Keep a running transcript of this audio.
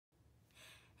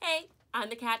Hey,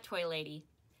 I'm the cat toy lady.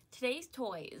 Today's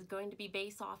toy is going to be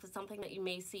based off of something that you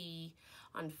may see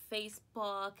on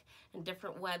Facebook and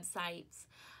different websites.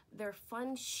 They're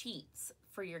fun sheets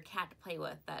for your cat to play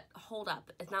with that hold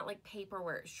up. It's not like paper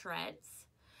where it shreds.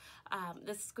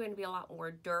 This is going to be a lot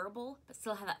more durable, but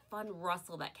still have that fun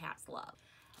rustle that cats love.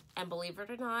 And believe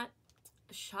it or not,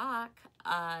 shock,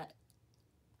 I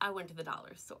went to the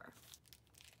dollar store.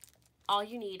 All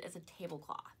you need is a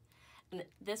tablecloth. And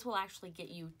this will actually get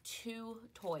you 2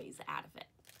 toys out of it.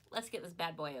 Let's get this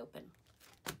bad boy open.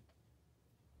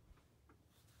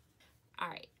 All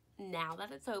right, now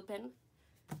that it's open,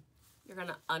 you're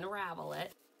gonna unravel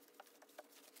it.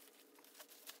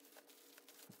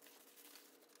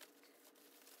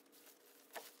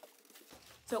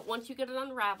 So once you get it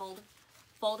unraveled,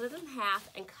 fold it in half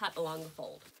and cut along the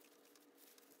fold.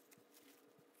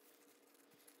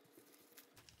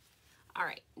 All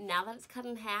right, now that it's cut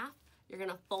in half, you're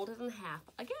gonna fold it in half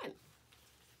again.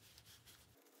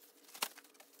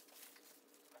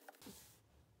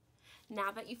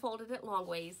 Now that you folded it long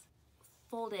ways,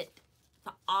 fold it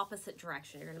the opposite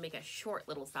direction. You're gonna make a short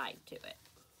little side to it.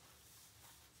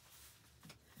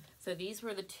 So these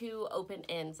were the 2 open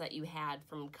ends that you had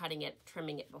from cutting it,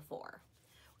 trimming it before.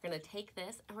 We're gonna take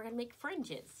this and we're gonna make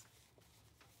fringes.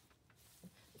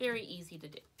 Very easy to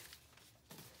do.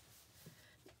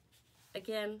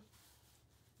 Again,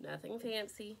 nothing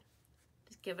fancy.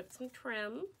 Just give it some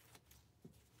trim.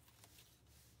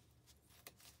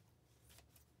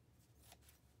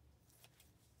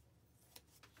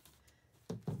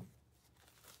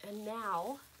 And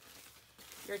now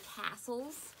your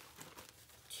tassels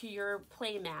to your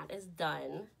play mat is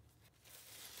done.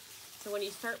 So when you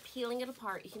start peeling it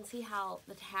apart, you can see how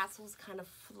the tassels kind of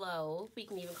flow. We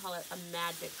can even call it a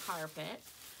magic carpet.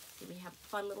 So we have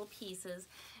fun little pieces.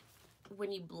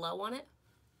 When you blow on it,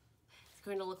 it's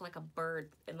going to look like a bird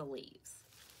in the leaves.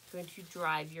 It's going to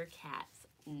drive your cats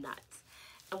nuts.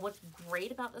 And what's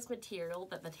great about this material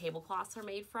that the tablecloths are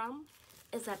made from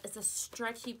is that it's a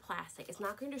stretchy plastic. It's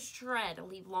not going to shred and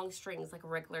leave long strings like a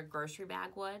regular grocery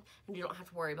bag would, and you don't have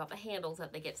to worry about the handles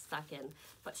that they get stuck in.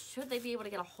 But should they be able to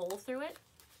get a hole through it,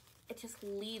 it just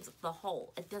leaves the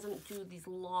hole. It doesn't do these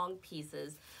long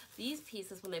pieces. These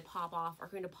pieces, when they pop off, are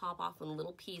going to pop off in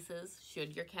little pieces,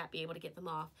 should your cat be able to get them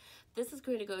off. This is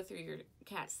going to go through your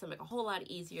cat's stomach a whole lot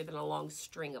easier than a long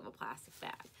string of a plastic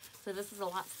bag. So this is a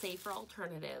lot safer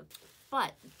alternative.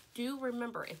 But do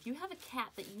remember, if you have a cat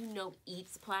that you know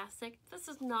eats plastic, this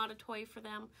is not a toy for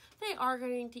them. They are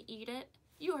going to eat it.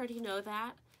 You already know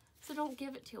that. So don't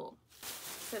give it to them.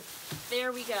 So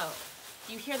there we go.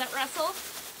 You hear that rustle?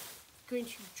 Going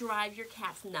to drive your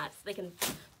cats nuts. They can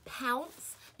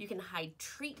pounce, you can hide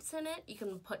treats in it, you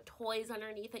can put toys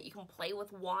underneath it, you can play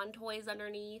with wand toys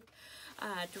underneath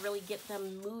to really get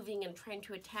them moving and trying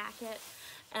to attack it.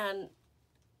 And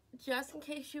just in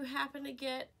case you happen to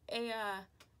get a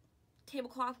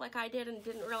tablecloth like I did and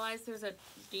didn't realize there's a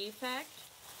defect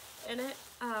in it,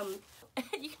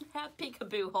 you can have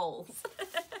peekaboo holes.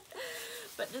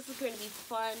 But this is going to be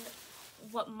fun.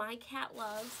 What my cat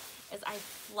loves is I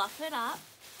fluff it up,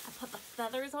 I put the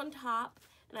feathers on top,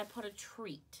 and I put a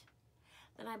treat.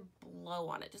 Then I blow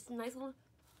on it, just a nice little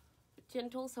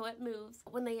gentle so it moves.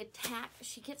 When they attack,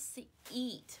 she gets to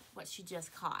eat what she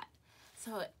just caught.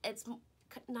 So it's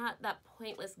not that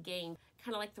pointless game,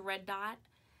 kind of like the red dot.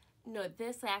 No,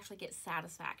 this they actually get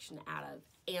satisfaction out of,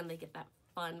 and they get that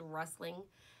fun rustling.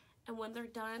 And when they're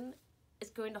done, it's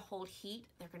going to hold heat.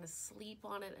 They're going to sleep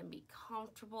on it and be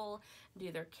comfortable,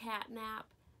 do their cat nap.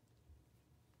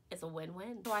 It's a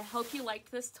win-win. So I hope you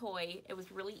liked this toy. It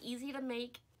was really easy to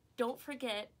make. Don't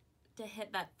forget to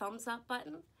hit that thumbs up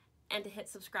button and to hit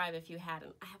subscribe if you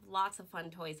hadn't. I have lots of fun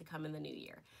toys to come in the new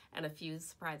year and a few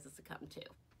surprises to come too.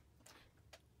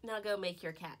 Now go make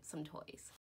your cat some toys.